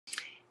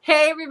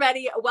Hey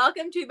everybody,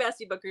 welcome to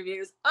Bestie Book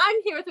Reviews. I'm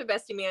here with my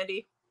bestie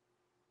Mandy.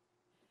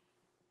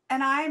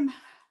 And I'm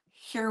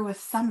here with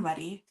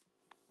somebody.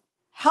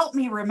 Help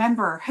me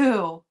remember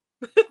who.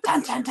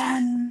 Dun dun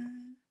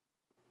dun.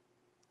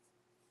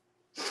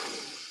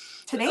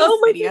 Today's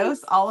video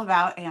is all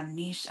about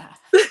amnesia.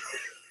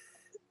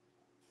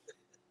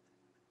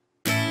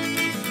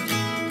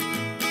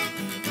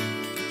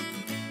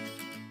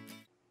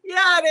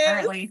 Yeah, it is.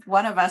 Apparently,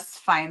 one of us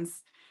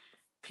finds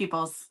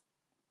people's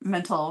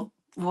mental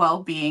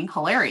well-being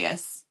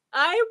hilarious.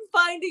 I'm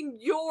finding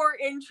your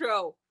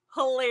intro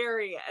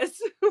hilarious.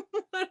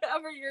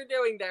 Whatever you're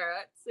doing there,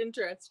 it's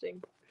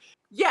interesting.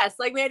 Yes,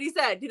 like Mandy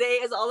said, today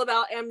is all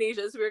about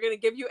amnesia, so we're going to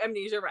give you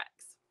Amnesia Rex.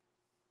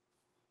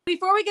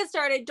 Before we get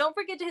started, don't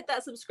forget to hit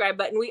that subscribe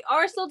button. We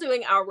are still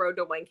doing our Road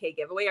to 1K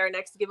giveaway. Our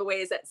next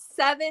giveaway is at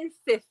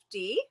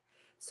 7:50.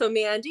 So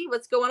Mandy,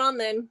 what's going on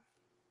then?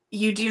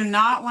 You do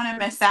not want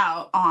to miss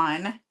out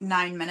on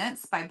 9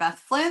 Minutes by Beth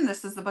Flynn.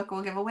 This is the book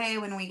we'll give away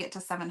when we get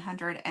to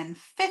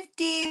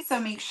 750. So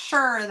make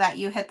sure that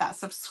you hit that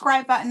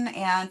subscribe button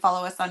and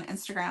follow us on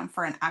Instagram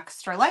for an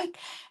extra like.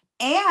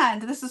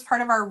 And this is part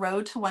of our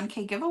Road to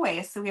 1K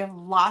giveaway. So we have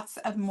lots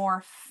of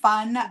more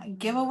fun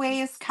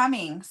giveaways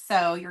coming.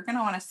 So you're going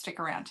to want to stick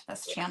around to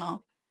this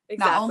channel.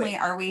 Exactly. Not only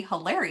are we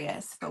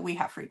hilarious, but we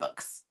have free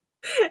books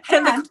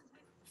and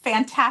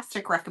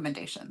fantastic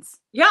recommendations.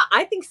 Yeah,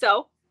 I think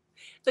so.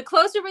 The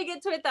closer we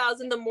get to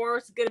 1,000, the more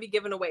it's going to be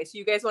given away. So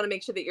you guys want to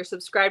make sure that you're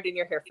subscribed and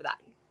you're here for that.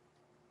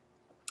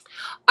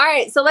 All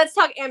right, so let's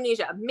talk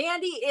amnesia.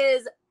 Mandy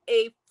is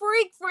a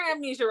freak for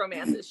amnesia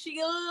romances.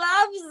 She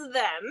loves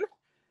them.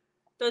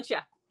 Don't you?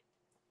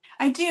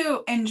 I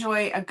do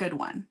enjoy a good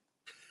one.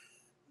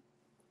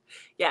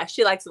 Yeah,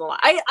 she likes them a lot.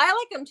 I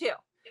like them too.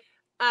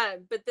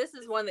 But this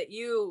is one that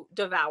you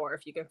devour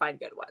if you can find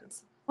good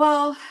ones.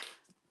 Well,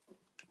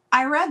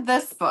 I read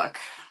this book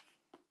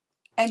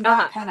and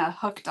got kind of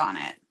hooked on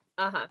it.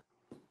 I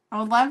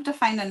would love to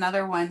find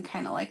another one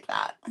kind of like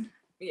that.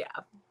 Yeah.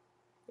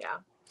 Yeah.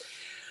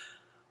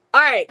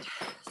 All right.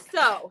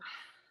 So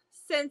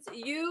since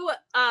you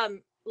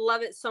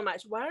love it so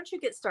much, why don't you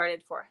get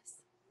started for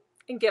us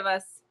and give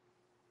us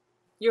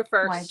your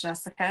first? Why,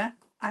 Jessica?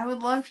 I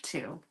would love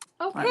to.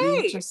 Okay.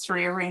 Let me just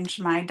rearrange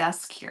my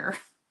desk here.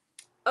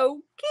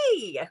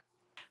 Okay.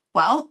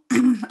 Well,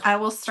 I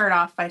will start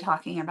off by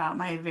talking about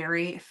my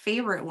very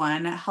favorite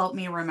one, Help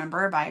Me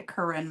Remember by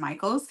Corinne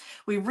Michaels.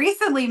 We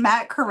recently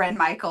met Corinne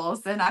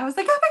Michaels, and I was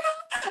like, oh my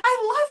God,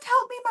 I loved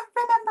Help Me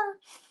Remember.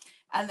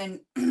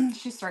 And then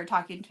she started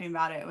talking to me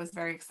about it. It was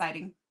very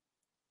exciting.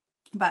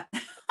 But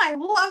I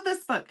love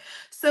this book.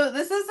 So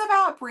this is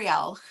about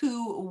Brielle,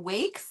 who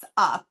wakes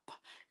up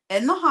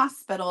in the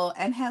hospital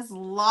and has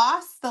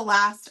lost the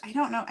last, I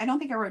don't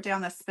think I wrote down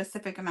the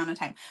specific amount of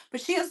time,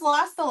 but she has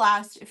lost the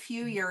last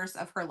few years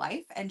of her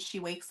life. And she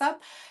wakes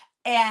up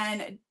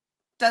and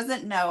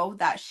doesn't know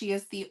that she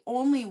is the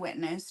only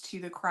witness to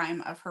the crime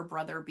of her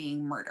brother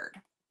being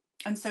murdered.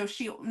 And so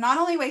she not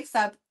only wakes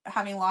up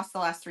having lost the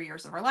last 3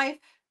 years of her life,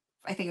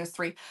 I think it was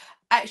 3,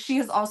 she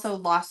has also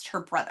lost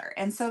her brother.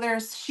 And so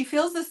she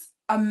feels this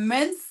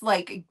immense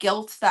like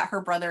guilt that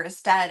her brother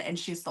is dead and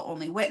she's the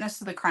only witness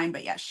to the crime,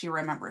 but yet she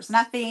remembers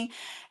nothing.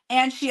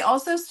 And she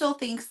also still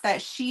thinks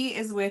that she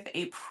is with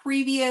a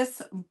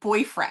previous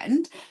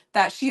boyfriend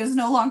that she is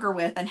no longer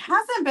with and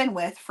hasn't been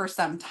with for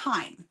some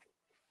time.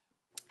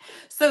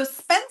 So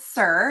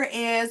Spencer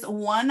is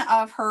one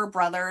of her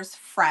brother's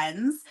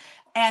friends,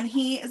 and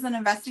he is an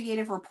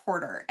investigative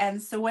reporter.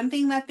 And so one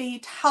thing that they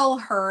tell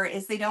her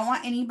is they don't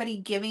want anybody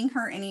giving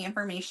her any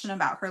information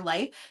about her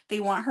life.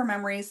 They want her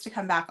memories to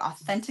come back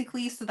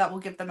authentically, so that will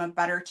give them a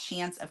better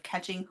chance of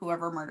catching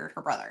whoever murdered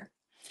her brother.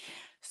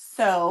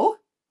 So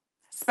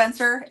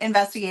Spencer,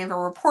 investigative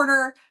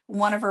reporter,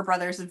 one of her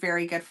brother's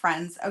very good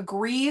friends,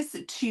 agrees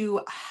to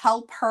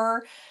help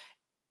her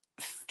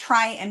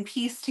try and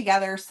piece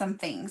together some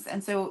things.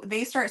 And so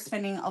they start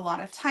spending a lot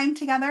of time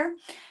together.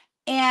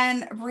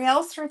 And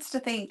Brielle starts to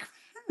think,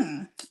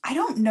 I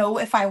don't know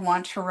if I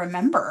want to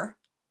remember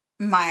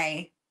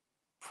my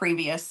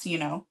previous,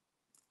 few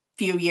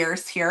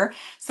years here.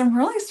 So I'm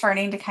really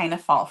starting to kind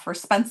of fall for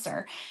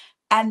Spencer.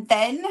 And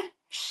then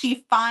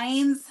she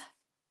finds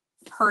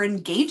her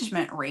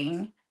engagement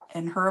ring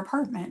in her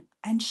apartment,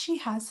 and she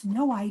has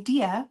no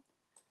idea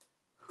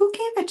who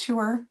gave it to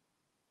her.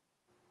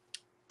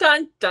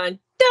 Dun, dun,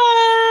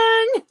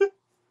 dun!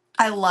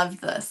 I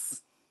loved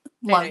this.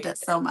 Loved it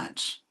so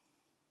much.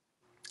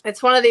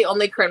 It's one of the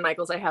only Corinne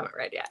Michaels I haven't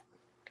read yet.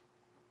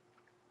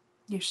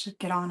 You should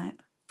get on it.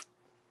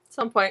 At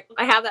some point.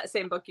 I have that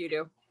same book you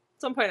do. At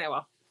some point I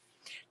will.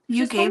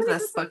 You gave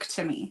this book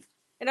to me.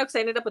 I know, because I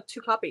ended up with 2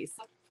 copies.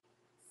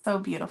 So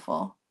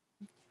beautiful.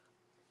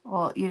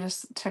 Well, you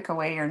just took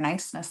away your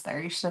niceness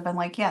there. You should have been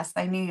like, yes,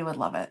 I knew you would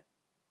love it.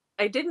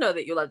 I did know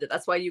that you loved it.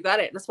 That's why you got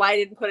it. That's why I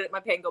didn't put it at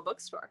my Pango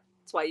bookstore.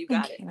 That's why you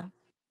got it.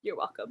 You're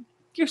welcome.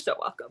 You're so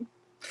welcome.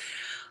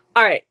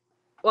 All right.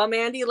 While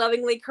Mandy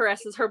lovingly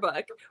caresses her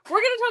book,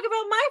 we're going to talk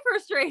about my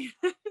first read.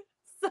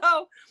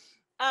 So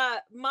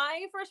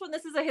my first one,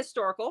 this is a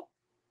historical.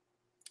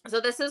 So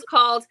this is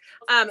called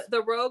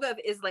The Rogue of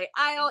Islay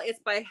Isle. It's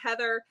by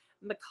Heather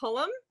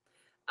McCullum.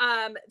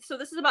 So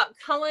this is about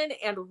Cullen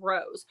and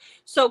Rose.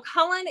 So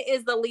Cullen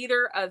is the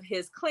leader of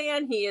his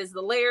clan. He is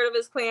the laird of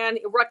his clan.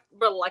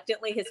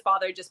 Reluctantly, his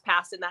father just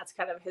passed, and that's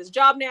kind of his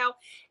job now.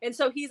 And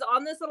so he's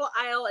on this little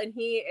isle, and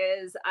he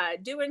is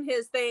doing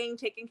his thing,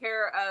 taking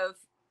care of,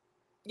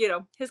 you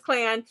know, his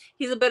clan.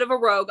 He's a bit of a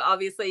rogue,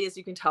 obviously, as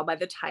you can tell by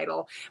the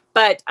title.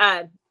 But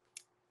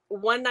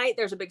one night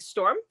there's a big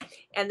storm,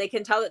 and they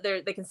can tell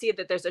that they can see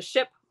that there's a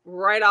ship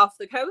right off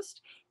the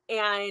coast.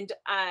 And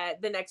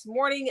the next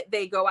morning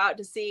they go out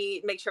to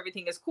see, make sure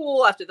everything is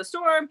cool after the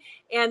storm,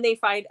 and they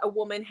find a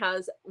woman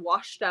has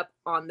washed up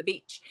on the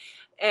beach.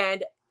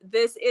 And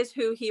this is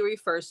who he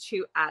refers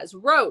to as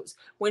Rose.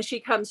 When she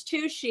comes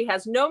to, she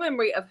has no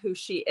memory of who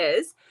she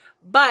is,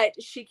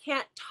 but she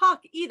can't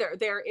talk either.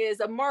 There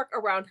is a mark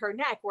around her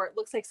neck where it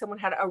looks like someone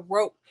had a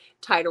rope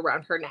tied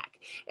around her neck.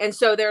 And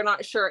so they're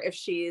not sure if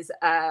she's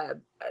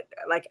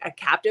like a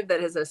captive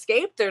that has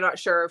escaped. They're not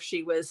sure if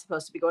she was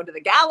supposed to be going to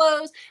the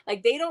gallows.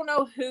 Like, they don't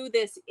know who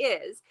this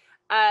is.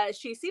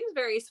 She seems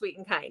very sweet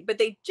and kind, but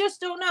they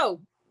just don't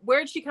know, where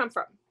did she come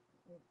from?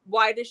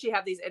 Why does she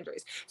have these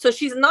injuries? So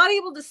she's not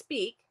able to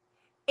speak,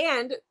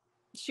 and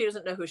she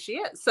doesn't know who she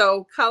is.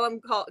 So Colin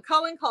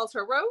calls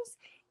her Rose,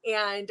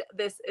 and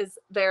this is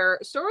their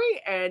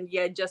story, and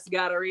you just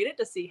got to read it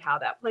to see how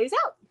that plays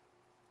out.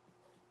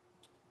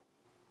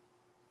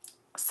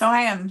 So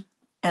I am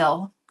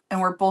ill, and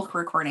we're both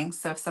recording.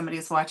 So if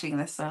somebody's watching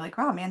this, they're like,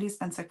 wow, Mandy's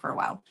been sick for a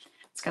while.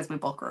 It's because we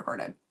both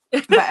recorded.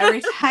 But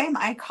every time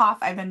I cough,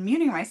 I've been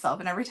muting myself.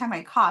 And every time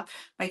I cough,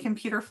 my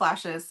computer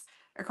flashes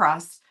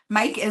across,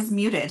 Mike is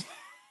muted.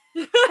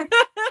 It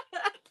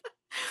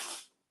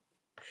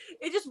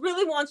just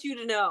really wants you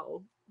to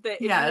know that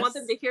if you want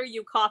them to hear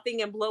you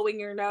coughing and blowing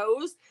your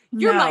nose,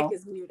 your mic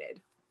is muted.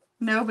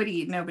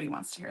 Nobody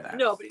wants to hear that.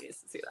 Nobody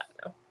needs to see that.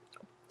 No.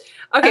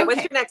 Okay,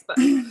 what's your next book?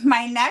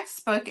 My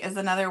next book is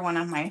another one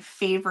of my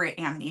favorite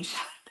Amnesia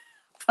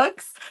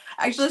books.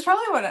 Actually, it's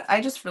probably what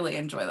I just really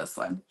enjoy this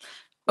one.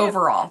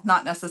 Overall,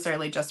 not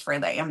necessarily just for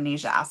the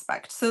amnesia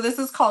aspect. So this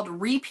is called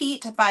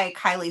Repeat by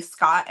Kylie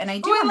Scott. And I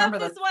do remember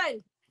this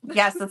one.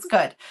 Yes, it's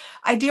good.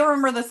 I do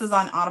remember this is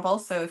on Audible.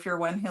 So if you're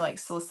one who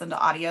likes to listen to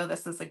audio,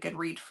 this is a good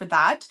read for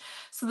that.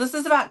 So this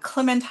is about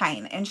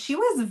Clementine, and she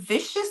was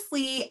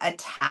viciously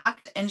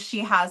attacked, and she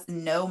has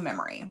no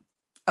memory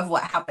of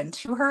what happened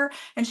to her.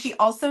 And she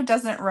also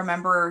doesn't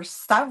remember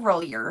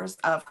several years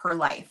of her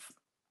life.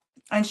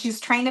 And she's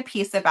trying to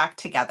piece it back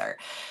together.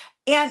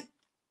 And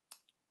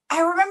I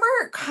remember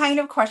kind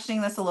of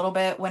questioning this a little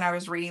bit when I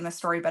was reading the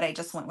story, but I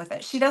just went with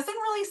it. She doesn't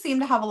really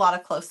seem to have a lot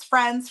of close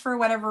friends for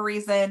whatever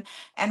reason,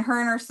 and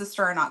her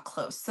sister are not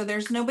close. So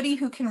there's nobody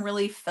who can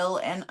really fill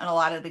in a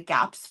lot of the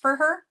gaps for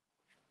her.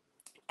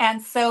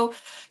 And so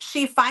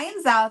she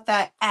finds out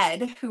that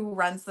Ed, who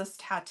runs this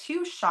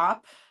tattoo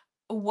shop,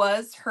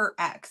 was her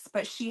ex,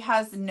 but she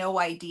has no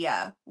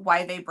idea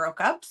why they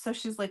broke up. So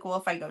she's like, well,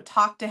 if I go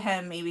talk to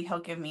him, maybe he'll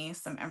give me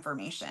some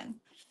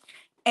information.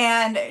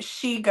 And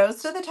she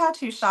goes to the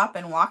tattoo shop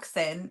and walks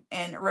in.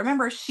 And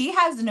remember, she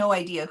has no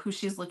idea who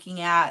she's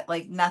looking at.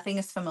 Like, nothing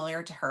is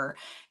familiar to her.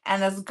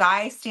 And this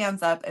guy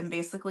stands up and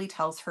basically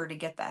tells her to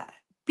get that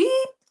beep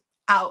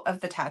out of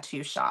the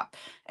tattoo shop.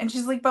 And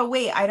she's like, but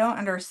wait, I don't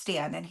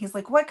understand. And he's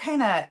like, what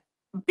kind of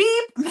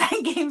beep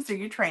mind games are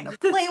you trying to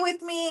play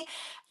with me?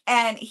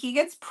 And he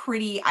gets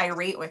pretty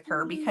irate with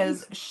her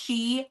because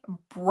she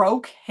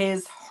broke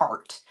his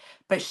heart,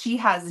 but she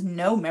has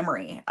no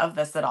memory of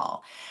this at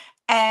all.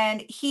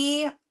 And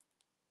he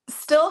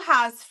still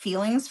has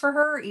feelings for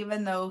her,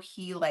 even though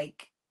he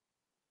like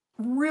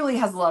really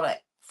has a lot of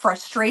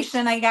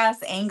frustration, I guess,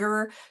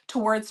 anger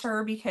towards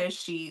her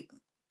because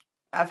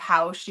of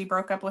how she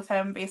broke up with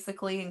him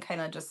basically and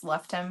kind of just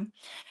left him.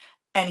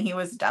 And he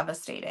was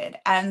devastated.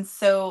 And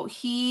so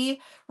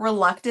he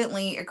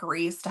reluctantly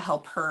agrees to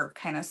help her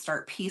kind of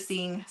start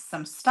piecing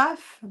some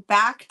stuff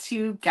back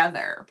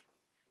together.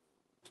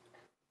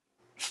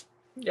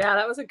 Yeah,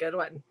 that was a good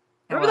one.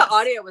 Remember the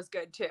audio was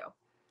good too.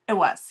 It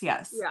was,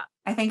 yes. Yeah.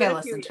 I think I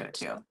listened to it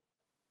too.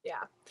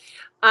 Yeah.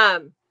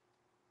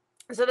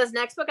 So this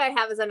next book I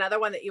have is another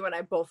one that you and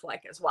I both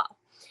like as well.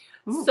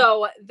 Ooh.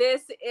 So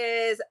this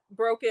is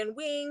Broken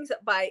Wings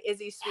by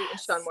Izzy Sweet and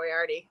Sean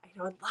Moriarty. I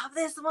know, I love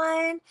this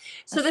one.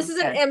 So this is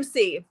an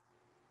MC.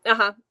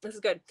 This is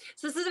good.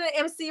 So this is an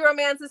MC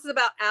romance. This is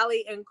about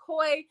Allie and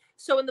Coy.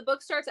 So when the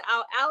book starts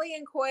out, Allie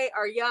and Coy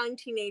are young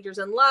teenagers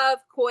in love.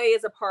 Coy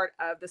is a part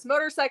of this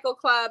motorcycle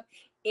club,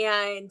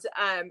 and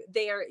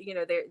they are, you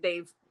know,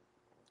 they've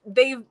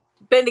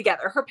been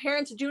together. Her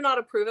parents do not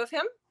approve of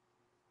him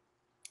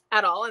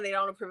at all, and they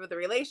don't approve of the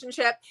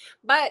relationship,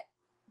 but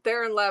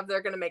they're in love.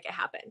 They're going to make it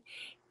happen.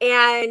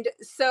 And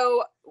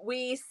so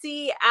we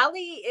see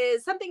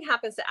something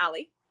happens to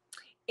Allie,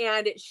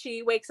 and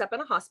she wakes up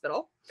in a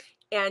hospital,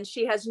 and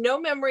she has no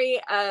memory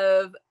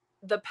of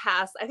the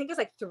past. I think it's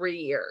like 3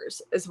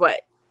 years is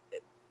what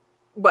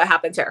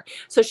happens here.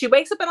 So she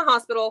wakes up in a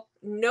hospital,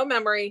 no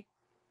memory,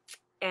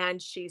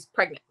 and she's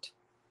pregnant.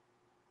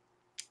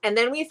 And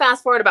then we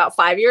fast forward about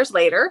 5 years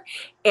later,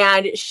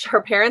 and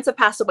her parents have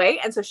passed away.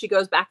 And so she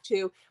goes back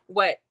to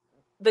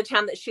the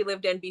town that she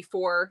lived in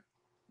before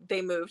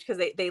they moved, because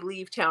they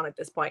leave town at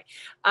this point.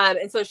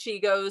 And so she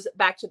goes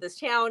back to this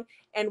town.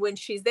 And when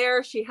she's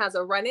there, she has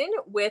a run-in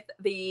with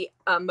the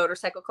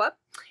motorcycle club.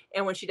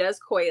 And when she does,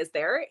 Coy is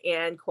there,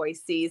 and Coy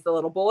sees the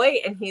little boy,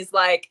 and he's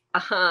like,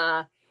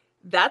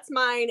 that's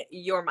mine,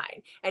 you're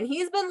mine. And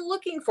he's been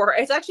looking for her.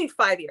 It's actually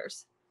 5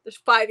 years. There's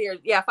 5 years.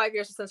 Yeah, 5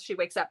 years since she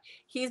wakes up.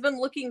 He's been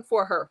looking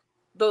for her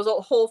those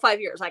whole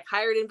 5 years, like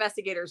hired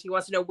investigators. He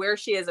wants to know where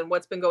she is and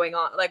what's been going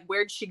on. Like,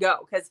 where'd she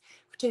go? Because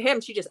to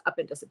him, she just up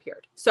and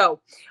disappeared.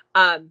 So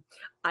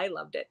I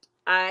loved it.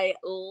 I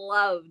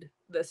loved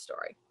this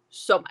story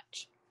so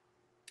much.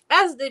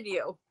 As did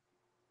you.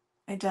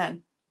 I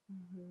did.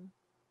 Mm-hmm.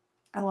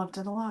 I loved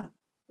it a lot.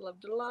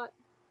 Loved it a lot.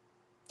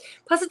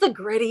 Plus, it's a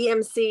gritty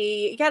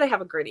MC. You got to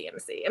have a gritty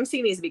MC.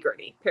 MC needs to be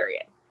gritty,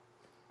 period.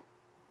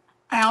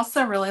 I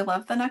also really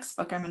love the next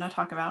book I'm going to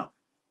talk about.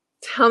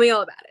 Tell me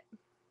all about it.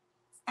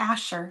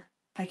 Asher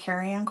by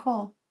Carrie Ann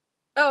Cole.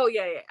 Oh,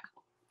 yeah.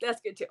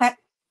 That's good, too.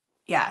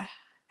 Yeah.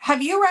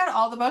 Have you read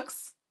all the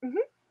books in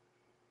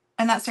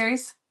that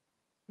series?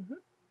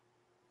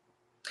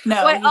 Mm-hmm.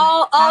 No. Wait,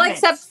 all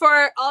except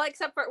for,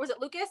 was it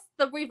Lucas?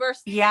 The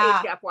reverse age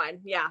gap one.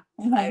 Yeah.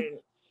 Mm-hmm.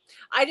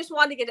 I just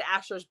wanted to get to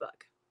Asher's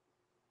book.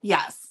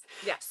 Yes.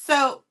 Yeah.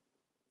 So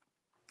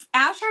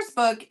Asher's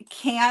book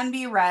can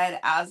be read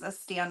as a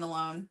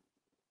standalone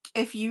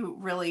if you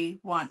really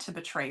want to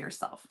betray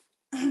yourself.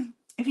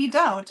 If you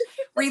don't,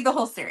 read the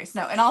whole series.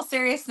 No, in all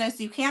seriousness,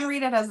 you can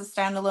read it as a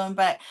standalone,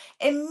 but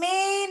it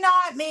may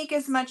not make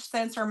as much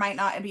sense or might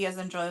not be as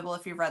enjoyable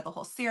if you've read the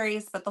whole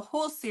series. But the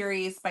whole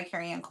series by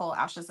Carrie Ann Cole,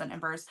 Ashes and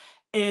Embers,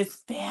 is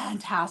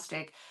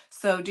fantastic.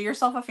 So do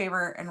yourself a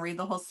favor and read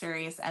the whole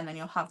series, and then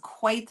you'll have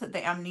quite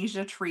the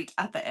amnesia treat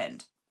at the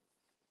end.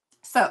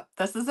 So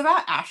this is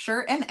about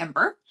Asher and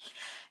Ember.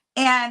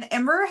 And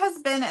Ember has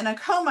been in a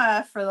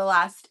coma for the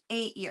last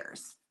 8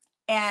 years.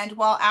 And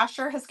while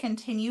Asher has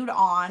continued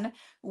on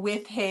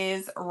with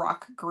his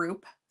rock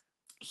group,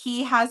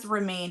 he has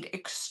remained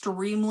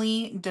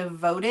extremely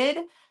devoted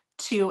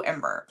to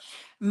Ember,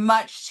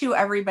 much to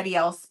everybody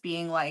else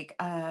being like,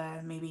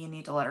 maybe you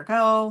need to let her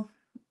go.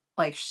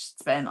 Like, it's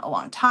been a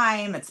long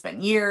time. It's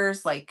been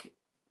years. Like,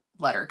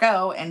 let her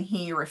go. And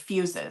he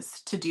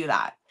refuses to do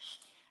that.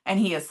 And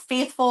he is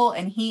faithful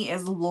and he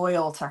is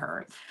loyal to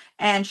her.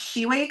 And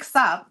she wakes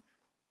up.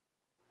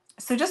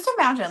 So just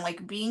imagine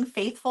like being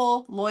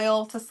faithful,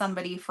 loyal to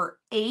somebody for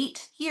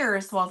 8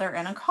 years while they're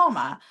in a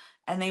coma,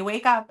 and they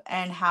wake up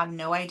and have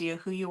no idea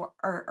who you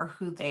are or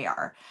who they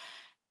are.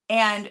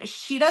 And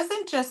she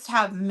doesn't just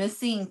have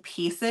missing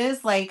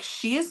pieces, like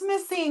she's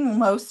missing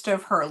most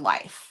of her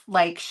life.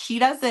 Like she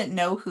doesn't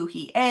know who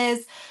he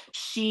is.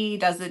 She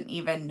doesn't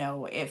even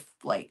know if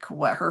like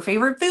what her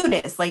favorite food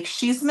is. Like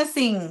she's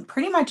missing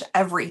pretty much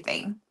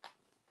everything,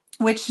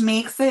 which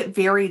makes it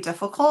very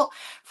difficult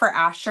for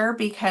Asher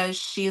because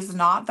she's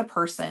not the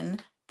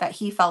person that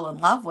he fell in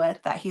love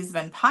with, that he's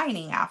been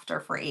pining after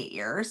for 8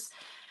 years.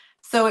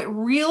 So it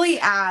really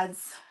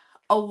adds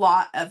a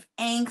lot of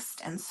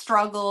angst and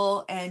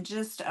struggle and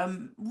just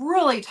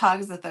really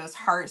tugs at those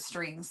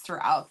heartstrings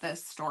throughout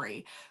this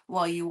story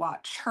while you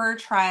watch her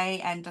try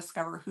and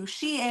discover who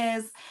she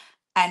is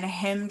and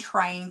him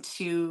trying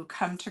to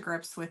come to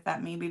grips with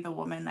that maybe the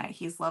woman that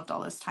he's loved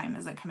all this time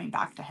isn't coming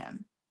back to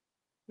him.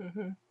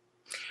 Mm-hmm.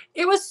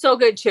 It was so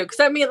good too,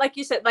 because I mean, like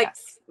you said, like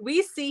yes.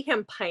 We see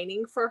him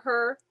pining for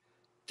her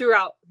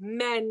throughout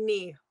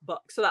many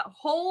books. So that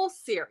whole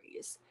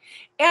series,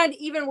 and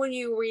even when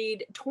you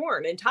read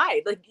Torn and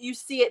Tide, like you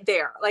see it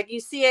there, like you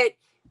see it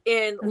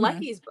in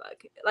Lucky's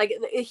book. Like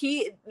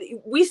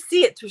we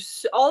see it through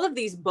all of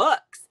these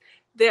books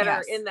that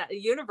are in that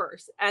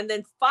universe, and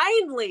then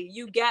finally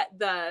you get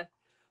the,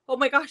 oh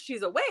my gosh,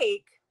 she's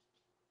awake,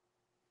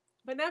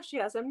 but now she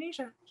has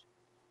amnesia.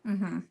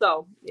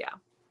 So yeah.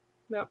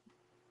 Yep.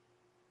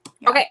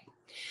 Yeah. Okay.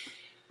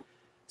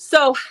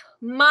 So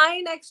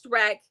my next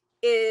rec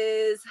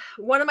is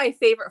one of my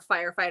favorite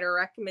firefighter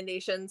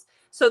recommendations.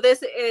 So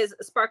this is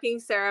Sparking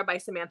Sarah by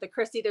Samantha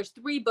Christie. There's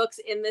 3 books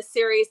in this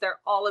series. They're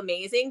all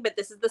amazing, but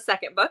this is the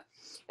second book.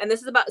 And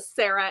this is about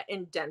Sarah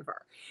in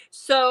Denver.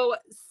 So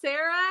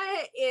Sarah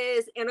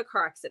is in a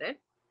car accident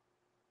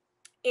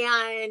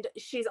and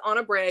she's on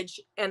a bridge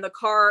and the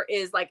car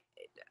is like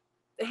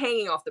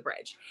hanging off the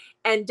bridge,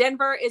 and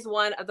Denver is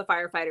one of the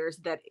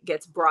firefighters that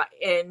gets brought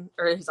in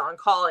or is on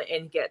call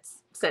and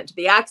gets sent to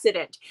the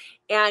accident.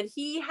 And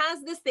he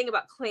has this thing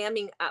about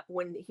clamming up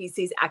when he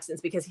sees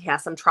accidents because he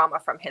has some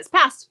trauma from his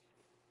past.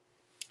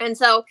 And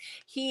so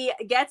he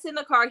gets in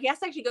the car. He has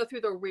to actually go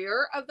through the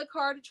rear of the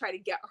car to try to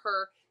get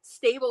her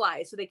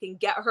stabilized so they can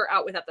get her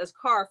out without this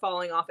car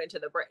falling off into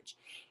the bridge.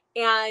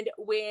 And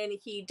when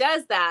he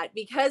does that,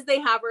 because they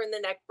have her in the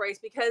neck brace,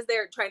 because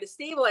they're trying to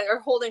stabilize or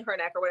holding her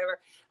neck or whatever,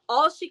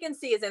 all she can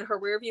see is in her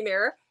rearview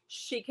mirror.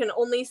 She can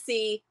only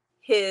see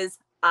his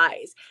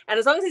eyes. And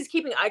as long as he's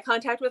keeping eye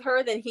contact with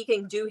her, then he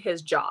can do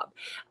his job.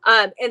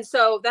 And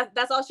so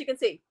that's all she can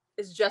see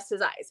It's just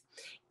his eyes.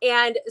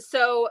 And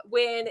so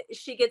when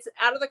she gets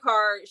out of the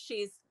car,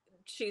 she's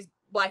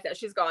blacked out.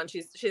 She's gone.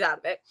 She's out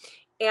of it.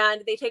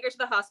 And they take her to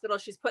the hospital.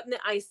 She's put in the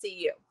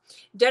ICU.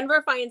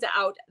 Denver finds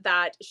out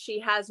that she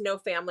has no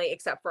family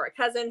except for a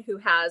cousin who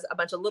has a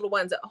bunch of little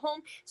ones at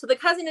home. So the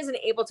cousin isn't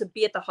able to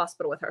be at the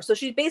hospital with her. So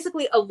she's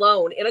basically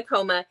alone in a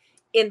coma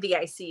in the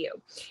ICU.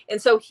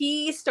 And so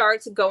he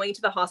starts going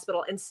to the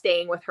hospital and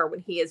staying with her when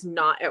he is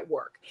not at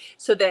work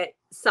so that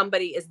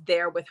somebody is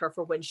there with her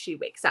for when she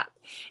wakes up.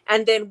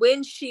 And then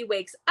when she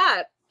wakes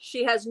up,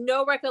 she has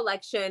no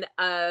recollection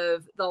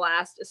of the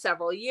last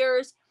several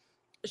years.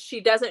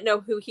 She doesn't know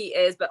who he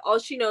is, but all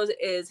she knows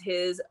is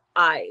his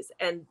eyes.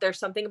 And there's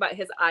something about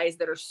his eyes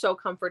that are so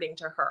comforting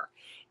to her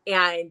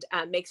and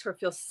makes her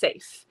feel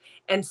safe.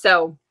 And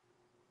so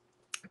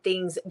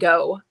things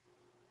go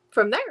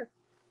from there.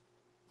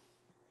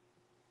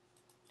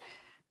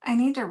 I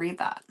need to read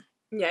that.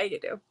 Yeah, you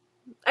do.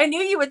 I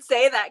knew you would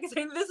say that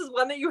because this is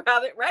one that you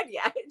haven't read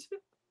yet.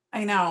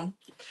 I know.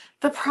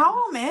 The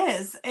problem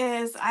is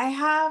I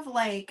have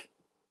like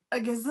a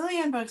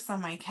gazillion books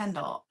on my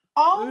Kindle.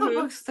 All the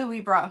books that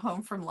we brought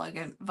home from Love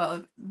in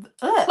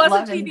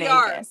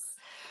Vegas,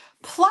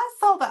 plus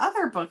all the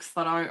other books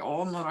that I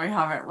own that I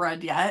haven't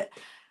read yet.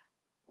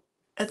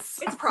 It's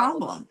a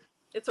problem.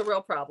 It's a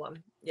real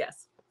problem.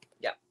 Yes.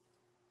 Yep.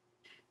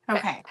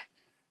 Okay.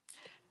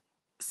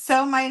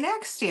 So my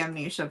next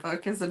Amnesia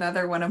book is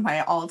another one of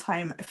my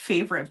all-time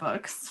favorite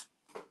books.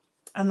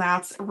 And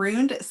that's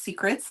Ruined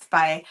Secrets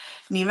by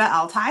Neva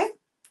Altai.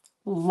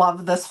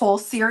 Love this whole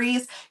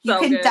series. You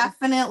can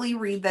definitely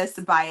read this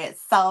by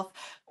itself,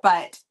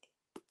 but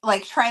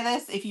like try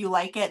this. If you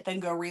like it,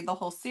 then go read the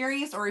whole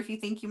series. Or if you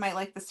think you might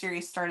like the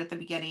series, start at the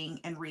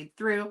beginning and read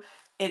through.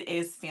 It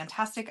is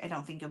fantastic. I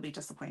don't think you'll be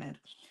disappointed.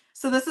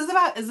 So this is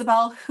about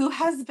Isabel, who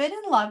has been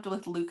in love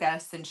with Luca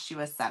since she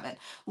was 7.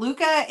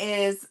 Luca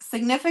is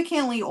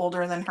significantly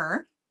older than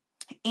her,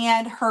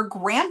 and her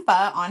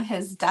grandpa on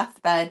his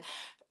deathbed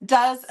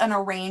does an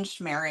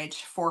arranged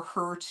marriage for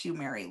her to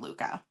marry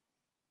Luca.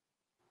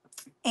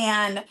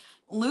 And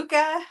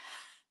Luca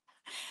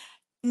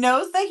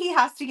knows that he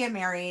has to get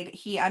married.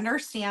 He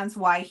understands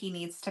why he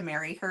needs to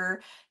marry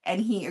her,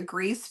 and he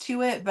agrees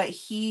to it, but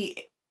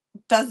he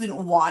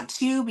doesn't want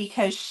to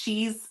because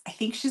I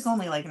think she's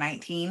only like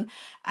 19.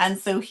 And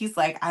so he's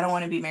like, I don't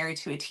want to be married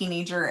to a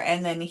teenager.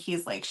 And then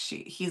he's like,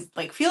 he's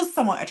like feels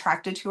somewhat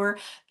attracted to her,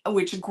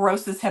 which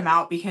grosses him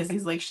out because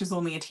he's like, she's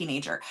only a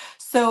teenager.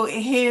 So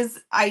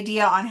his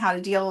idea on how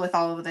to deal with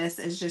all of this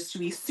is just to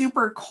be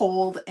super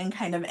cold and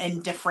kind of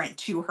indifferent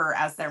to her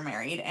as they're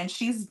married. And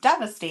she's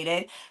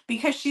devastated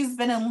because she's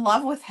been in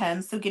love with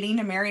him. So getting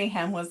to marry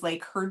him was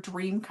like her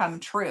dream come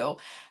true.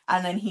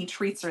 And then he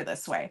treats her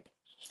this way.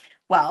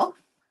 Well,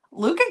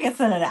 Luca gets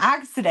in an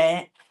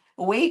accident,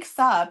 wakes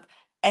up,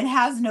 and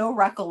has no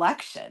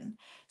recollection.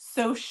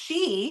 So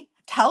she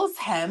tells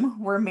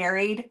him, we're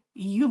married.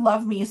 You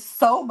love me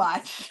so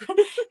much.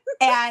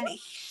 And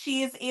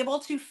she is able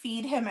to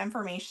feed him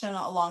information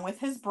along with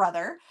his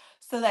brother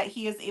so that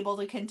he is able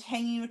to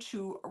continue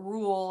to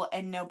rule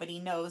and nobody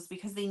knows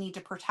because they need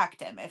to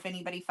protect him. If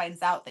anybody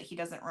finds out that he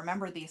doesn't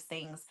remember these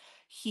things,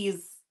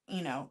 he's,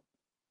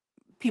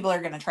 people are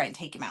going to try and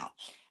take him out.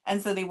 And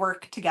so they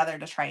work together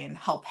to try and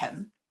help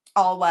him.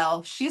 All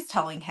while she's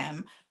telling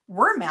him,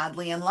 we're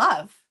madly in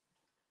love.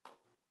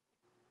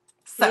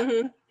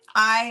 So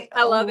I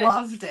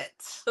loved it.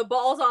 The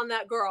balls on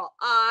that girl.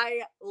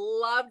 I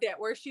loved it.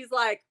 Where she's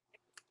like,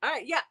 all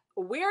right, yeah,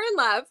 we're in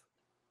love.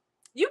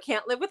 You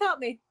can't live without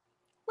me.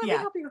 Let me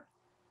help you.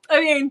 I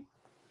mean,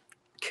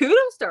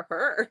 kudos to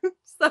her.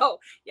 So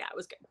yeah, it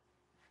was good.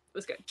 It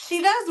was good.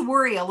 She does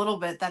worry a little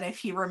bit that if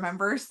he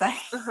remembers that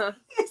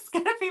he's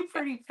going to be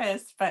pretty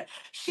pissed, but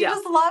she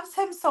just loves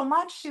him so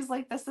much. She's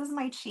like, this is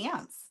my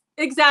chance.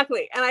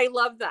 Exactly. And I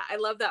love that. I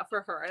love that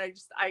for her. And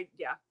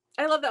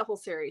I love that whole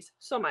series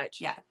so much.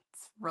 Yeah,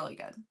 it's really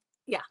good.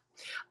 Yeah.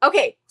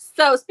 Okay.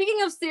 So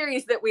speaking of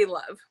series that we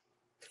love,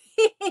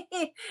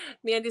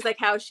 Mandy's like,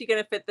 how is she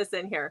going to fit this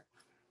in here?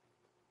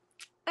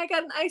 I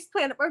got an Ice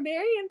Planet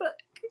Barbarian book.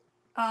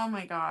 Oh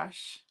my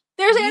gosh.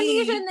 There's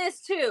Amnesia in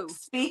this too.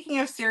 Speaking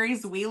of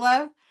series we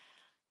love,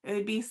 it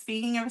would be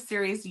speaking of a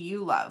series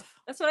you love.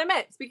 That's what I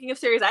meant. Speaking of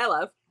series I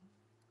love.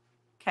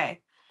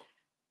 Okay.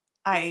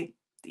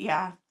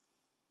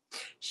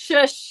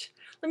 Shush.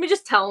 Let me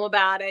just tell him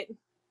about it.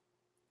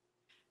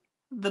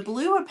 The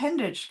blue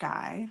appendage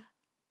guy.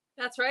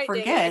 That's right.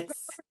 Forgets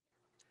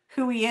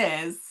who he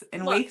is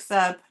and wakes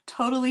up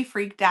totally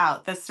freaked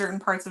out that certain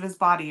parts of his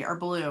body are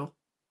blue.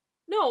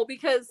 No,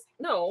 because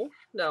no.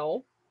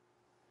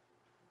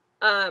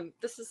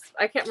 This is,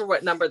 I can't remember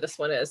what number this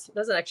one is. It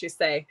doesn't actually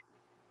say.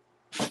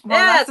 Well,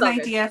 that's an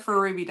idea for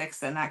Ruby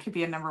Dixon. That could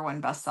be a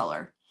 #1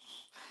 bestseller.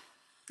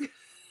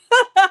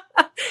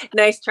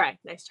 Nice try.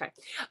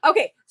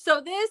 Okay,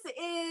 so this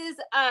is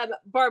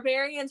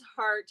Barbarian's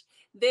Heart.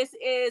 This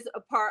is a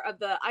part of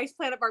the Ice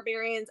Planet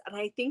Barbarians, and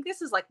I think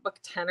this is like book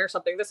 10 or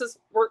something. This is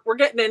we're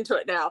getting into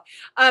it now.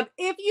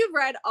 If you've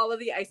read all of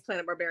the Ice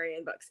Planet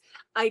Barbarian books,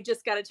 I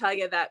just got to tell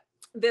you that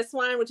this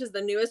one, which is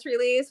the newest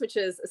release, which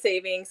is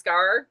Saving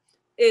Scar,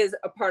 is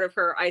a part of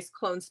her Ice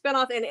Clone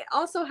spinoff, and it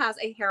also has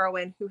a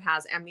heroine who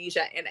has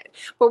amnesia in it.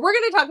 But we're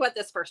going to talk about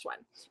this first one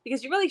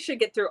because you really should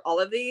get through all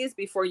of these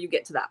before you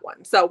get to that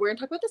one. So we're going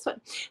to talk about this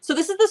one. So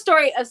this is the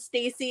story of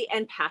Stacy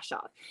and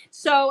Pashaw.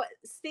 So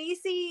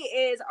Stacy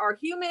is our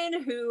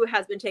human who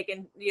has been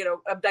taken,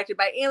 abducted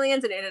by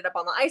aliens and ended up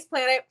on the ice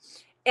planet.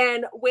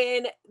 And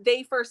when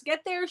they first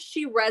get there,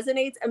 she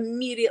resonates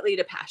immediately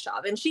to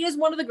Pashaw. And she is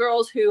one of the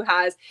girls who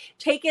has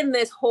taken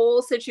this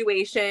whole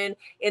situation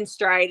in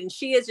stride, and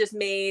she has just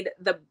made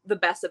the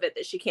best of it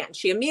that she can.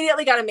 She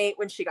immediately got a mate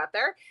when she got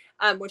there,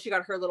 when she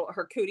got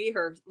her cootie,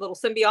 her little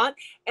symbiont.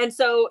 And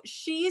so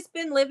she's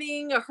been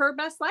living her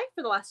best life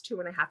for the last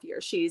 2.5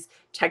 years. She's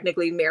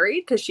technically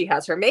married because she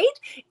has her mate,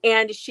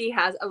 and she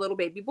has a little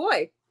baby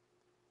boy.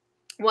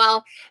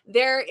 Well,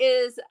 there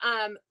is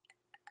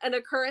an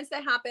occurrence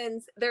that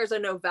happens. There's a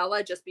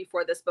novella just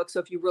before this book. So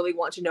if you really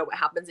want to know what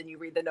happens and you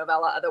read the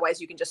novella, otherwise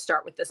you can just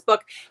start with this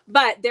book.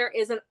 But there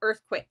is an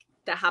earthquake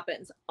that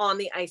happens on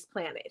the ice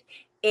planet.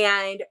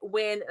 And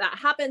when that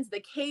happens,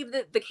 the cave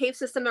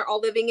system they're all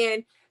living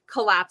in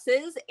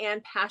collapses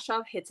and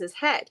Pashaw hits his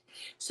head.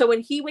 So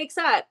when he wakes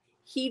up,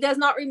 he does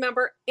not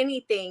remember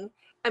anything.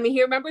 I mean,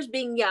 he remembers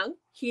being young.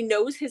 He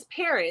knows his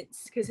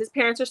parents because his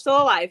parents are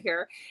still alive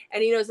here,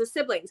 and he knows his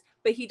siblings,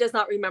 but he does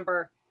not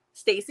remember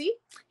Stacy.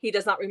 He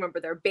does not remember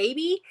their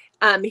baby.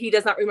 He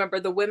does not remember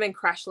the women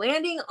crash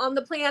landing on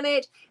the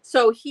planet.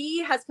 So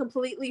he has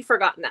completely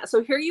forgotten that.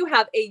 So here you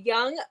have a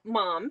young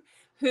mom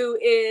who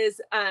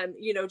is,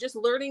 just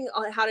learning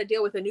how to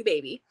deal with a new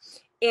baby.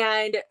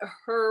 And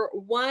her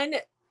one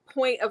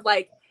point of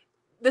like,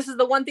 this is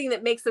the one thing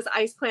that makes this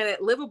ice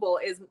planet livable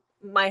is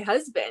my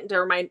husband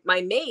or my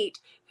mate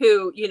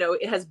who,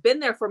 has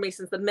been there for me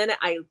since the minute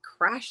I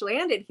crash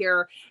landed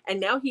here. And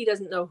now he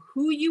doesn't know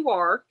who you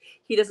are.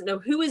 He doesn't know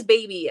who his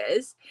baby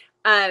is.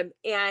 And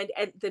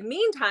at the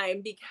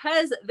meantime,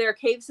 because their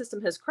cave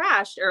system has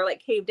crashed or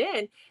like caved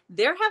in,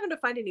 they're having to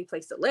find a new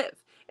place to live.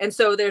 And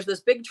so there's this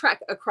big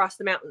trek across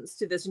the mountains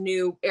to this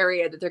new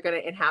area that they're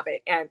going to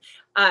inhabit. And,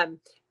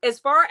 as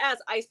far as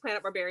Ice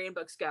Planet Barbarian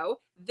books go,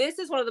 this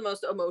is one of the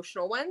most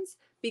emotional ones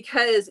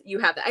because you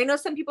have that. I know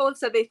some people have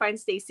said they find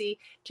Stacy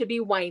to be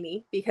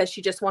whiny because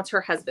she just wants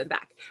her husband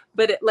back.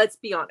 But let's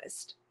be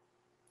honest,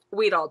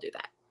 we'd all do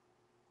that.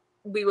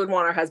 We would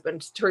want our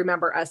husband to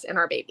remember us and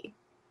our baby.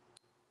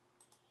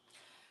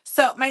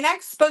 So my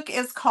next book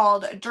is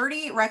called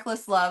Dirty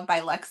Reckless Love by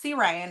Lexi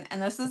Ryan, and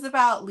this is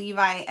about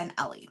Levi and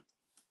Ellie.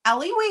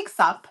 Ellie wakes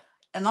up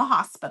in the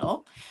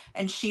hospital,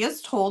 and she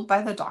is told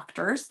by the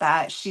doctors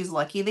that she's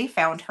lucky they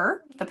found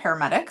her, the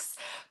paramedics,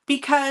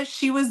 because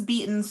she was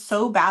beaten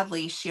so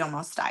badly she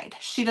almost died.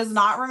 She does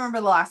not remember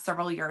the last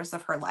several years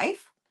of her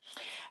life,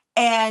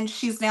 and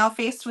she's now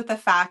faced with the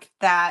fact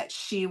that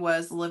she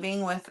was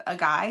living with a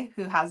guy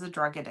who has a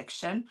drug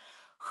addiction,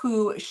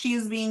 who she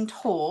is being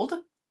told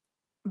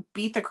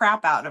beat the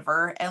crap out of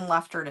her and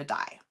left her to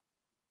die.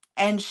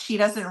 And she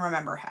doesn't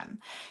remember him.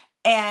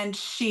 And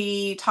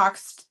she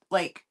talks,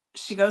 like,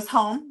 she goes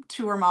home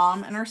to her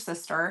mom and her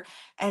sister,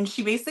 and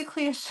she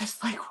basically is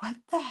just like, what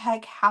the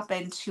heck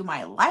happened to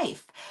my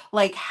life?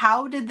 Like,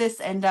 how did this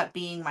end up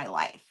being my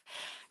life?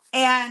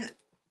 And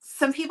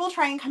some people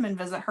try and come and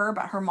visit her,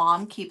 but her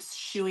mom keeps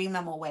shooing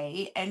them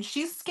away. And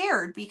she's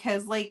scared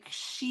because, like,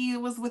 she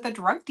was with a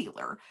drug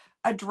dealer,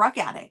 a drug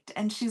addict.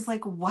 And she's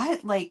like,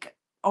 what? Like,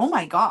 oh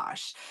my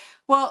gosh.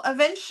 Well,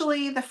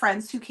 eventually, the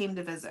friends who came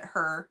to visit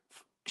her,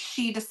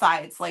 she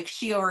decides, like,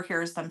 she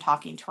overhears them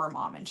talking to her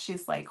mom. And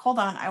she's like, hold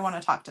on, I want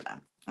to talk to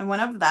them. And one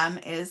of them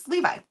is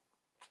Levi.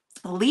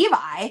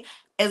 Levi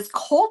is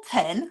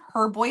Colton,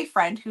 her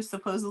boyfriend, who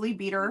supposedly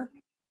beat her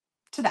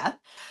to death.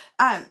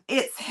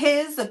 It's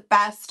his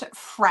best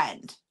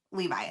friend,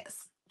 Levi is.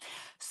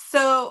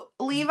 So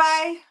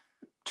Levi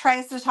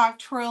tries to talk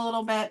to her a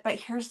little bit, but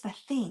here's the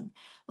thing.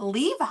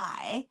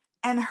 Levi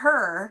and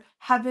her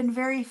have been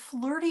very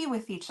flirty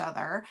with each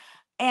other,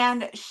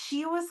 and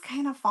she was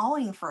kind of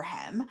falling for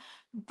him,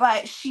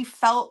 but she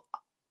felt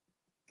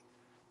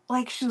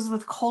like she was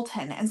with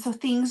Colton. And so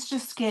things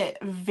just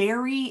get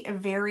very,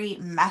 very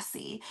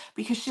messy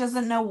because she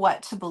doesn't know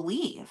what to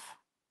believe.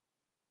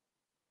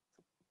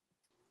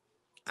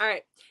 All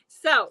right.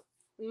 So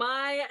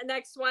my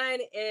next one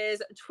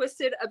is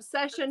Twisted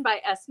Obsession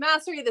by S.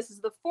 Mastery. This is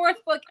the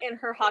 4th book in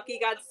her Hockey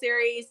God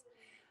series.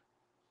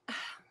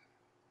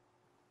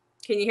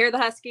 Can you hear the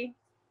husky?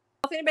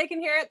 If anybody can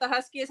hear it, the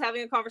husky is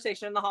having a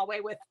conversation in the hallway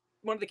with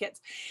one of the kids.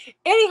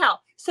 Anyhow,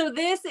 so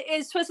this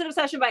is Twisted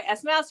Obsession by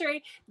S.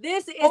 Mastery.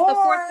 This is the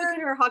 4th book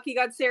in her Hockey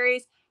God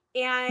series.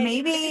 And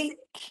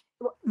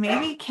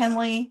maybe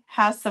Kinley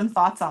has some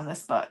thoughts on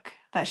this book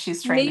that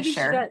she's trying to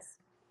share. Maybe she does.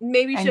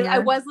 Maybe she. I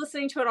was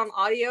listening to it on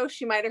audio.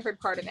 She might have heard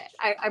part of it.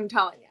 I'm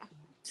telling you.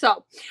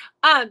 So,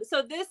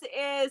 so this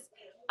is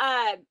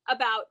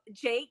about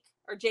Jake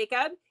or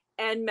Jacob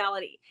and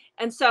Melody.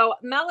 And so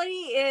Melody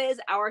is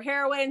our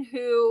heroine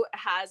who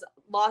has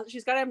lost,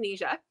 she's got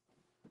amnesia.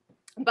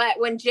 But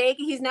when Jake,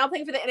 he's now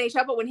playing for the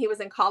NHL, but when he was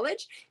in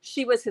college,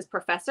 she was his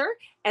professor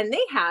and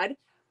they had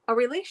a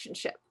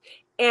relationship.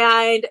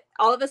 And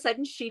all of a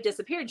sudden she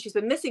disappeared. She's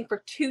been missing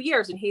for 2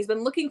 years and he's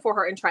been looking for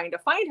her and trying to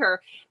find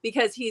her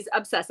because he's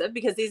obsessive,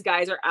 because these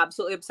guys are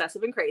absolutely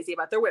obsessive and crazy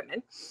about their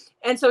women.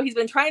 And so he's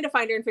been trying to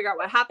find her and figure out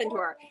what happened to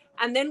her.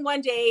 And then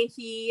one day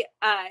he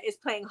is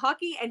playing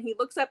hockey and he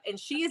looks up and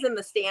she is in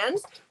the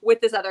stands with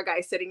this other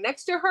guy sitting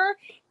next to her.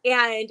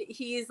 And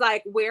he's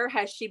like, where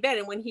has she been?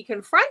 And when he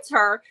confronts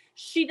her,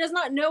 she does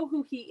not know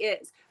who he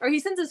is. Or he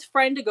sends his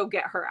friend to go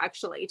get her,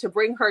 actually, to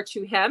bring her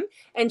to him.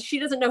 And she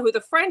doesn't know who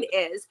the friend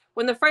is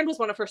when the friend was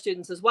one of her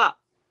students as well.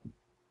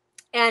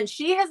 And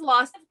she has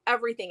lost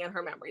everything in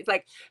her memories.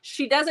 Like,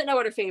 she doesn't know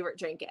what her favorite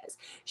drink is.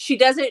 She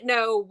doesn't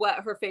know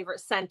what her favorite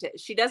scent is.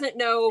 She doesn't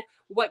know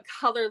what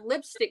color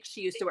lipstick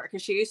she used to wear,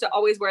 because she used to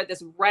always wear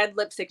this red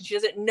lipstick. She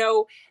doesn't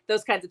know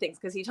those kinds of things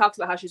because he talks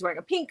about how she's wearing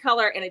a pink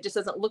color and it just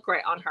doesn't look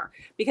right on her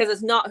because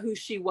it's not who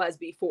she was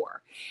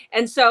before.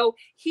 And so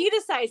he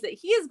decides that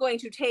he is going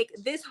to take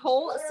this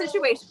whole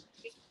situation.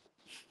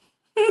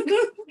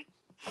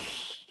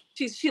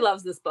 She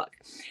loves this book.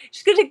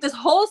 She's going to take this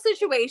whole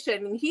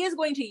situation and he is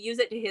going to use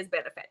it to his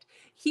benefit.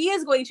 He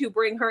is going to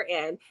bring her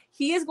in.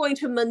 He is going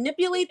to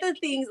manipulate the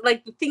things,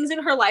 like the things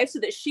in her life, so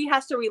that she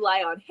has to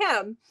rely on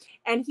him.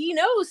 And he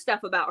knows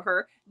stuff about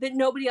her that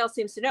nobody else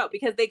seems to know,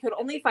 because they could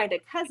only find a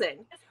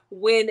cousin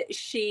when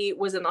she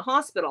was in the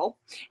hospital.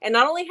 And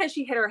not only has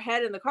she hit her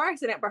head in the car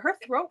accident, but her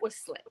throat was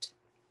slit.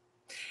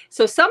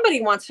 So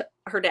somebody wants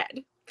her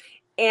dead.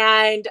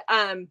 And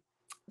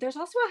there's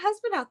also a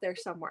husband out there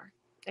somewhere.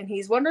 And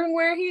he's wondering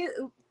where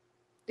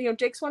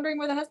Jake's wondering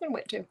where the husband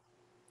went to.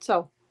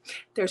 So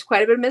there's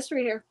quite a bit of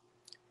mystery here.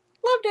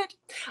 Loved it.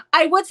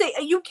 I would say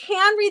you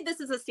can read this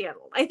as a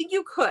standalone. I think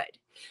you could.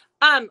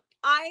 I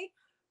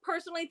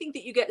personally think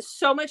that you get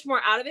so much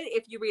more out of it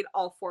if you read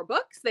all 4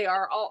 books. They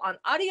are all on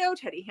audio.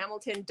 Teddy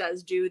Hamilton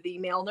does do the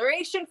male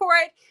narration for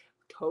it.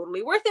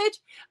 Totally worth it.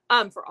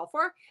 For all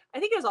 4. I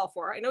think it was all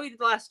 4. I know he did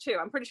the last 2.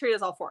 I'm pretty sure he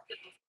does all 4.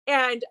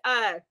 And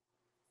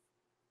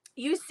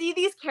you see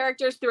these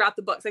characters throughout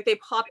the books, like they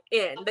pop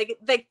in,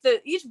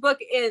 each book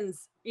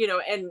ends,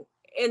 and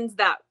ends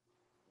that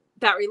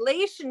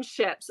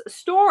relationship's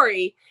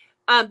story.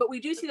 But we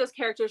do see those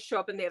characters show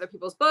up in the other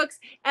people's books,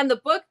 and the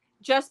book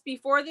just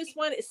before this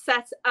one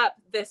sets up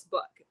this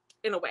book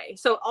in a way.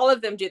 So all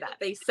of them do that.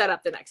 They set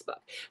up the next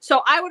book.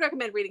 So I would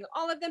recommend reading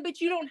all of them,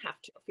 but you don't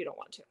have to if you don't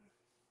want to.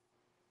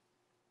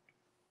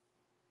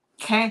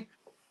 Okay.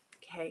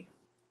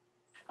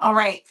 All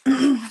right.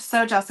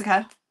 So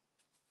Jessica,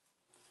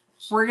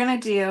 we're going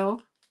to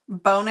do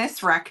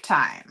bonus rec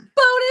time.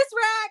 Bonus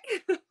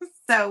rec!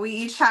 So we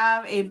each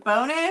have a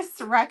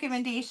bonus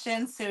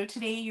recommendation. So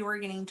today you are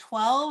getting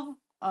 12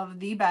 of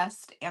the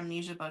best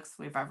Amnesia books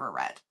we've ever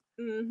read.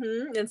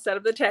 Mm-hmm. Instead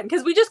of the 10,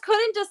 because we just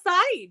couldn't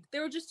decide.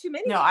 There were just too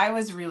many. No, I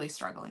was really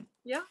struggling.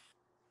 Yeah.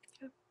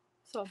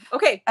 So,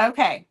 okay.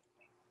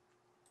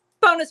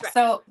 Bonus rec.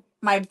 So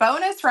my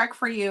bonus rec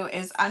for you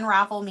is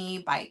Unravel Me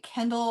by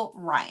Kindle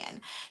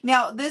Ryan.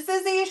 Now, this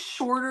is a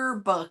shorter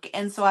book,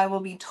 and so I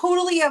will be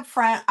totally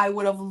upfront. I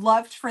would have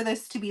loved for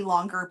this to be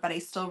longer, but I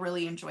still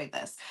really enjoyed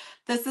this.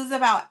 This is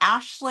about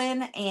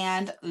Ashlyn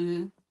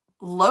and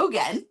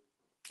Logan,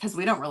 because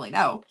we don't really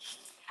know.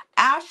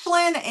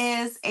 Ashlyn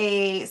is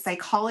a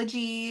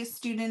psychology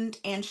student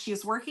and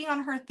she's working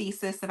on her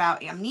thesis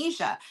about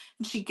amnesia.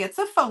 And she gets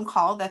a phone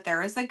call that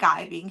there is a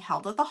guy being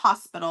held at the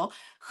hospital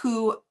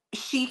who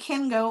she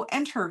can go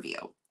interview.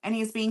 And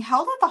he's being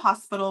held at the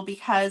hospital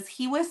because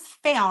he was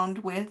found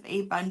with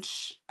a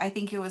bunch, I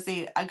think it was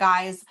a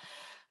guy's,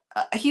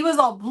 he was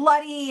all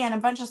bloody and a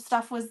bunch of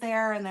stuff was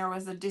there, and there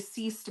was a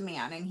deceased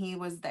man and he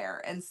was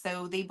there. And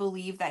so they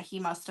believe that he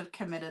must have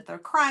committed the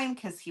crime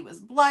because he was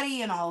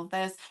bloody and all of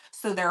this.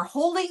 So they're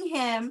holding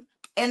him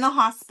in the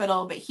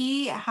hospital, but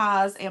he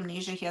has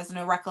amnesia. He has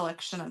no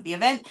recollection of the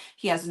event.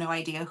 He has no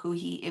idea who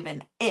he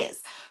even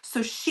is.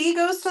 So she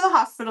goes to the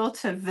hospital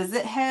to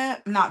visit him,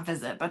 not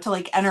visit, but to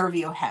like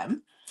interview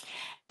him.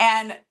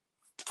 And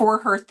for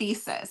her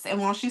thesis. And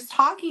while she's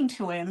talking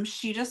to him,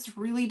 she just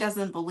really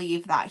doesn't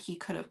believe that he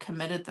could have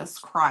committed this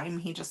crime.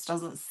 He just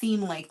doesn't seem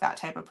like that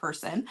type of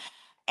person.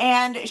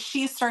 And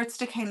she starts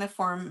to kind of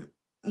form,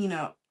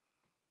 an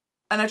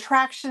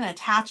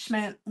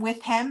attachment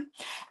with him.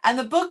 And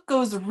the book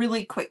goes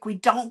really quick. We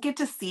don't get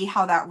to see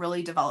how that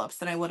really develops.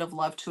 And I would have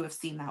loved to have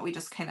seen that. We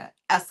just kind of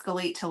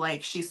escalate to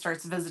like she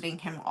starts visiting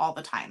him all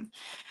the time.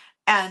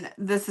 And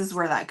this is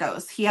where that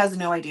goes. He has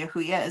no idea who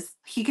he is.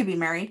 He could be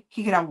married.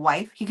 He could have a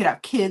wife. He could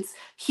have kids.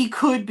 He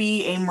could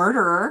be a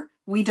murderer.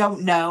 We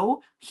don't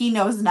know. He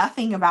knows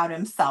nothing about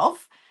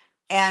himself.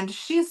 And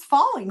she's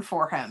falling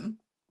for him.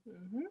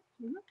 Mm-hmm.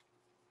 Mm-hmm.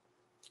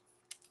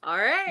 All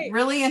right.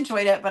 Really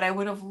enjoyed it, but I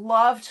would have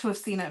loved to have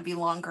seen it be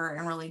longer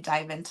and really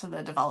dive into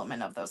the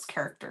development of those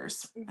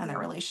characters and their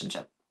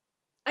relationship.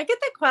 I get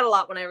that quite a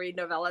lot when I read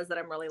novellas that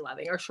I'm really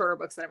loving or shorter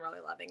books that I'm really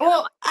loving. And I'm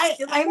Well, like, I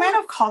give it I might more.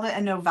 have called it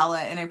a novella,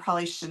 and I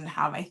probably shouldn't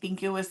have. I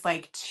think it was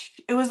like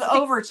it was I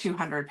think over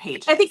 200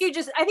 I think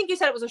you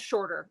said it was a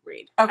shorter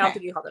read. I don't Okay.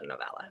 think you called it a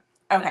novella.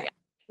 But Okay.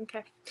 yeah.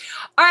 Okay.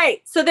 All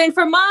right. So then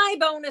for my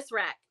bonus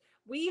rec,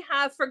 we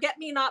have Forget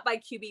Me Not by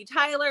QB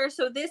Tyler.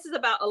 So this is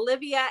about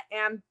Olivia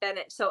and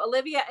Bennett. So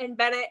Olivia and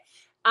Bennett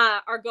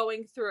are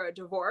going through a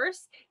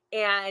divorce,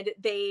 and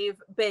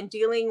they've been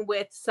dealing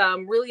with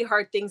some really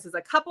hard things as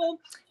a couple.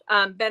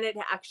 Bennett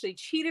actually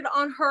cheated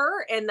on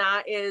her, and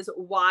that is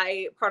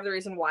why part of the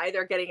reason why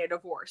they're getting a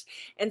divorce.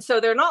 And so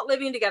they're not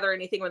living together or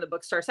anything when the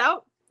book starts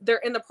out. They're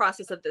in the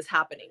process of this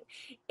happening.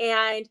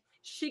 And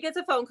she gets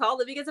a phone call.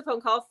 Livy gets a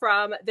phone call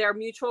from their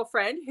mutual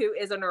friend who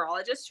is a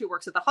neurologist who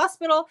works at the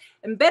hospital.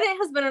 And Bennett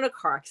has been in a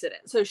car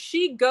accident. So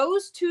she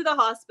goes to the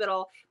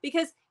hospital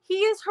because he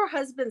is her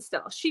husband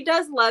still. She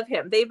does love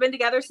him. They've been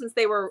together since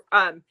they were,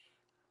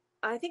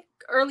 I think,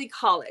 early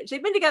college.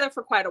 They've been together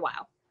for quite a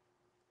while.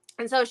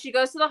 And so she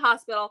goes to the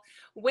hospital.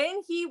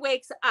 When he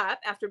wakes up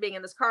after being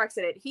in this car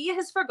accident, he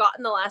has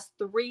forgotten the last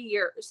 3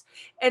 years.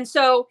 And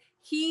so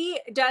he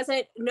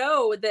doesn't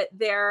know that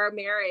their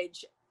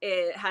marriage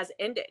has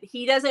ended.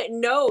 He doesn't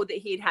know that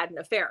he'd had an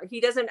affair.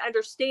 He doesn't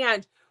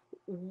understand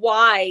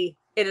why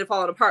it had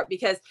fallen apart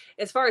because,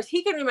 as far as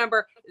he can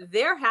remember,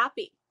 they're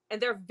happy and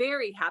they're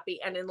very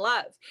happy and in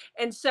love.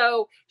 And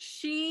so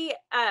she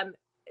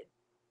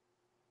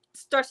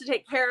starts to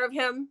take care of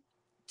him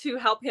to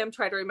help him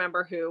try to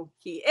remember who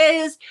he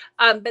is.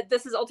 But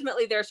this is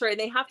ultimately their story, and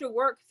they have to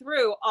work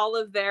through all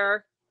of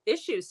their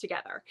issues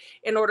together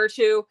in order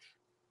to,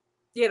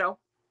 you know,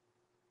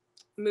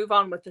 move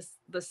on with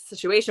this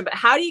situation. But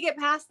how do you get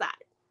past that?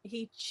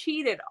 He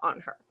cheated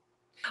on her.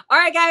 All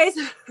right, guys.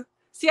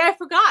 See, I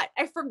forgot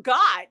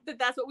that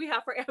that's what we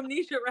have for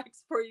Amnesia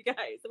Rex for you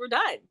guys. We're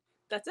done.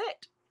 That's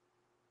it.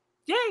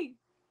 Yay.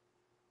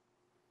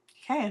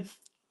 Okay.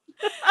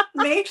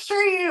 Make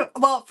sure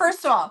well,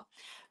 first of all,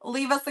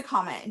 leave us a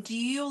comment. Do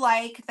you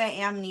like the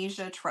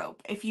amnesia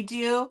trope? If you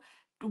do,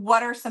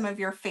 what are some of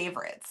your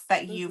favorites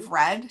that Mhm. you've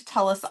read?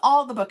 Tell us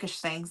all the bookish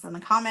things in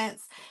the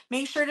comments.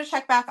 Make sure to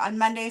check back on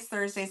Mondays,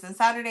 Thursdays, and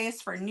Saturdays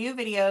for new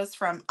videos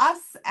from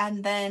us.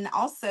 And then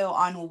also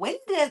on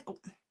Wednesday,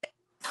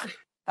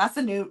 that's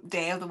a new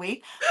day of the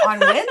week. On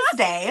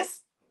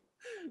Wednesdays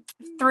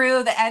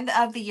through the end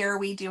of the year,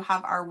 we do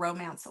have our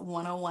Romance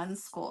 101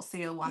 school. So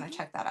you'll want to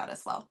check that out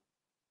as well.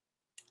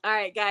 All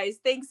right, guys.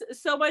 Thanks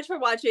so much for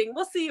watching.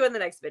 We'll see you in the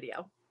next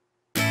video.